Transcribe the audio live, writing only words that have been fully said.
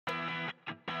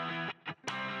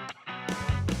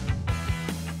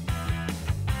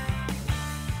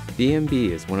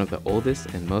BMB is one of the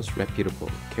oldest and most reputable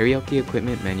karaoke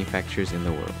equipment manufacturers in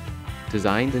the world.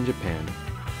 Designed in Japan,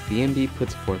 BMB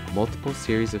puts forth multiple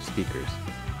series of speakers,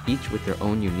 each with their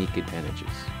own unique advantages.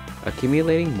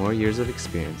 Accumulating more years of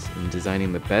experience in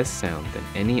designing the best sound than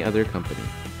any other company,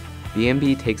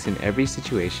 BMB takes in every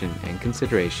situation and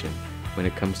consideration when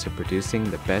it comes to producing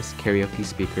the best karaoke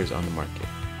speakers on the market.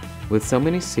 With so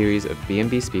many series of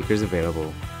BMB speakers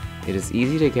available, it is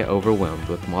easy to get overwhelmed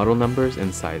with model numbers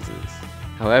and sizes.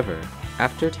 However,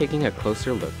 after taking a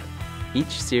closer look,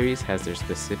 each series has their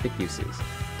specific uses,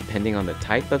 depending on the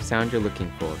type of sound you're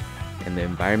looking for and the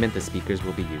environment the speakers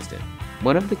will be used in.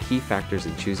 One of the key factors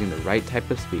in choosing the right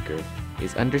type of speaker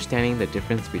is understanding the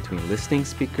difference between listening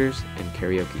speakers and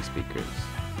karaoke speakers.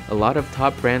 A lot of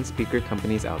top brand speaker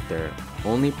companies out there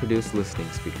only produce listening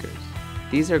speakers.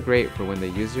 These are great for when the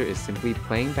user is simply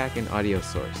playing back an audio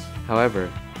source. However,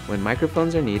 when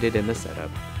microphones are needed in the setup,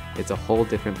 it's a whole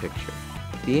different picture.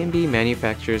 BMB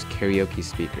manufactures karaoke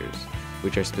speakers,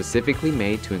 which are specifically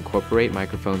made to incorporate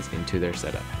microphones into their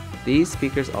setup. These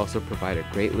speakers also provide a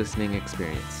great listening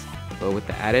experience, but with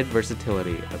the added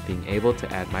versatility of being able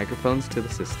to add microphones to the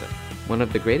system. One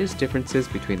of the greatest differences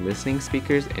between listening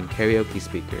speakers and karaoke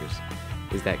speakers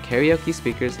is that karaoke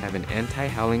speakers have an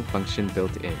anti-howling function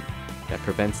built in that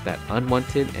prevents that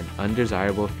unwanted and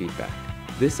undesirable feedback.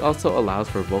 This also allows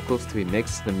for vocals to be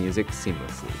mixed to the music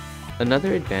seamlessly.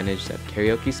 Another advantage that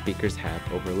karaoke speakers have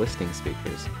over listening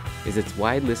speakers is its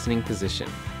wide listening position.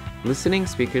 Listening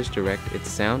speakers direct its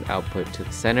sound output to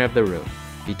the center of the room,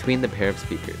 between the pair of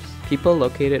speakers. People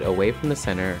located away from the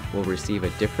center will receive a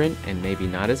different and maybe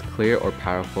not as clear or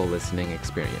powerful listening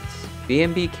experience.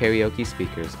 BMB karaoke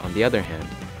speakers, on the other hand,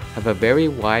 have a very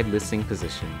wide listening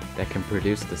position that can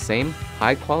produce the same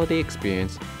high-quality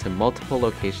experience to multiple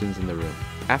locations in the room.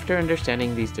 After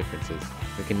understanding these differences,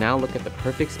 we can now look at the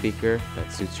perfect speaker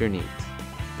that suits your needs.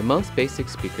 The most basic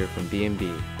speaker from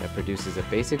BMB that produces a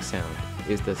basic sound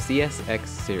is the CSX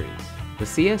series. The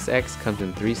CSX comes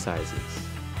in three sizes: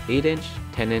 8-inch,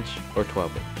 10-inch, or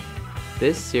 12-inch.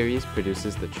 This series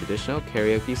produces the traditional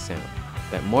karaoke sound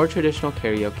that more traditional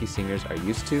karaoke singers are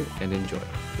used to and enjoy.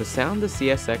 The sound the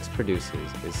CSX produces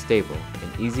is stable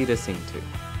and easy to sing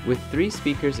to. With 3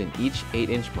 speakers in each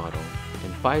 8-inch model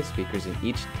and 5 speakers in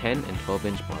each 10 and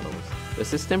 12-inch models, the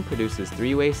system produces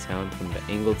 3-way sound from the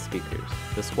angled speakers.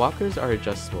 The squawkers are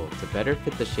adjustable to better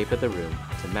fit the shape of the room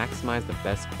to maximize the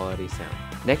best quality sound.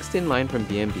 Next in line from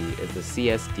BMB is the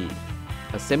CSD,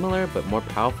 a similar but more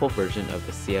powerful version of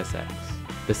the CSX.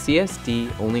 The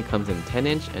CSD only comes in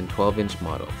 10-inch and 12-inch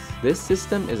models. This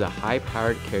system is a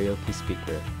high-powered karaoke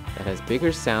speaker that has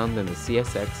bigger sound than the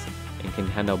CSX and can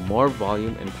handle more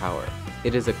volume and power.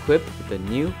 It is equipped with the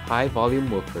new high-volume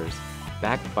woofers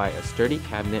backed by a sturdy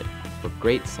cabinet for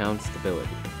great sound stability.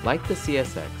 Like the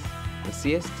CSX, the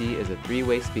CSD is a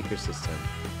 3-way speaker system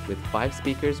with 5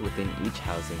 speakers within each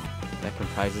housing that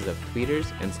comprises of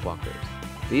tweeters and squawkers.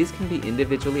 These can be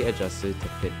individually adjusted to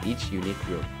fit each unique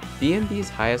room. BMB's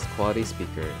highest quality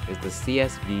speaker is the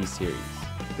CSV series.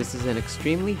 This is an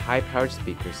extremely high-powered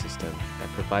speaker system that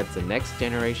provides the next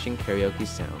generation karaoke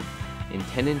sound in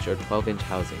 10-inch or 12-inch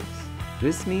housings.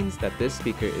 This means that this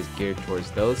speaker is geared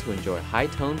towards those who enjoy high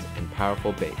tones and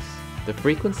powerful bass. The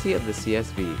frequency of the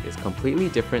CSV is completely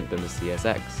different than the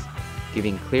CSX,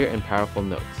 giving clear and powerful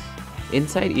notes.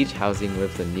 Inside each housing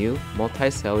lives a new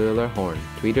multicellular horn,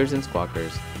 tweeters and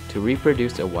squawkers to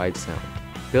reproduce a wide sound.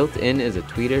 Built in is a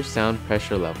tweeter sound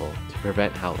pressure level to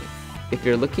prevent howling. If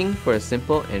you're looking for a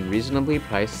simple and reasonably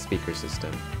priced speaker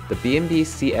system, the BMB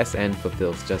CSN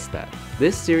fulfills just that.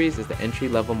 This series is the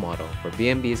entry-level model for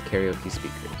BMB's karaoke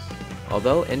speakers.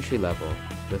 Although entry-level,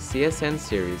 the CSN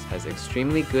series has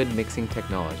extremely good mixing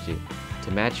technology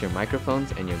to match your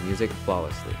microphones and your music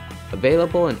flawlessly.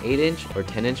 Available in 8-inch or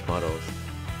 10-inch models,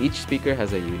 each speaker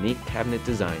has a unique cabinet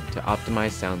design to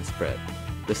optimize sound spread.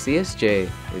 The CSJ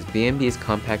is BMB's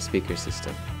compact speaker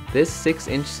system. This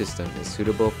 6-inch system is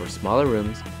suitable for smaller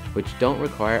rooms which don't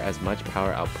require as much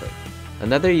power output.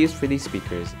 Another use for these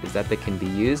speakers is that they can be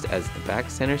used as the back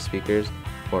center speakers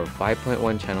for a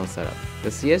 5.1 channel setup. The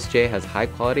CSJ has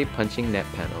high-quality punching net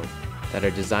panels that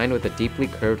are designed with a deeply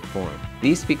curved form.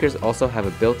 These speakers also have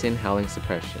a built-in howling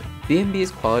suppression.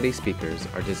 BMB's quality speakers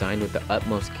are designed with the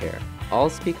utmost care. All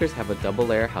speakers have a double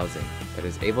layer housing that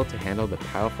is able to handle the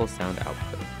powerful sound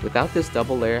output. Without this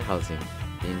double layer housing,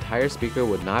 the entire speaker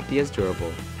would not be as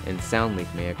durable and sound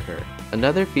leak may occur.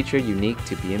 Another feature unique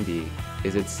to BMB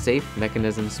is its safe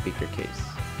mechanism speaker case.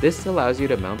 This allows you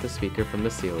to mount the speaker from the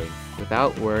ceiling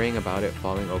without worrying about it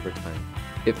falling over time.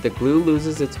 If the glue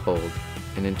loses its hold,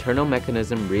 an internal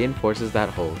mechanism reinforces that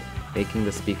hold, making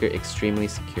the speaker extremely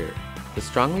secure. The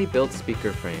strongly built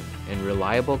speaker frame and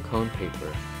reliable cone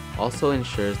paper also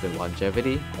ensures the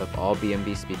longevity of all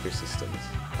BMB speaker systems.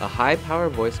 A high-power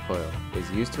voice coil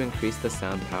is used to increase the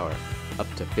sound power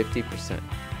up to 50%.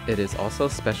 It is also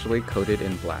specially coated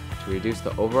in black to reduce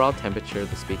the overall temperature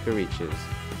the speaker reaches,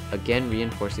 again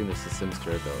reinforcing the system's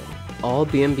durability. All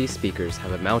BMB speakers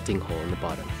have a mounting hole in the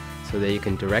bottom, so that you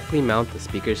can directly mount the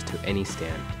speakers to any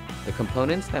stand. The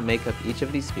components that make up each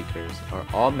of these speakers are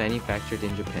all manufactured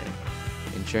in Japan,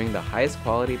 ensuring the highest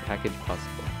quality package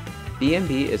possible.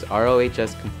 BMB is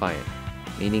RoHS compliant,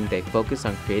 meaning they focus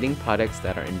on creating products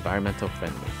that are environmental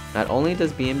friendly. Not only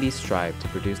does BMB strive to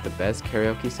produce the best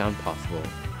karaoke sound possible,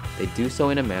 they do so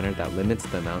in a manner that limits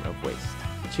the amount of waste.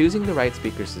 Choosing the right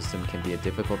speaker system can be a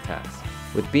difficult task.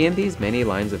 With BMB's many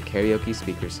lines of karaoke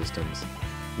speaker systems,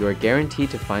 you are guaranteed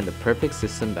to find the perfect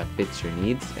system that fits your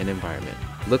needs and environment.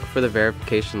 Look for the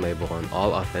verification label on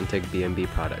all authentic BMB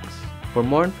products. For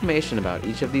more information about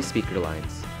each of these speaker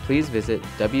lines, please visit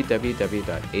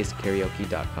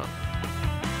www.acekaraoke.com.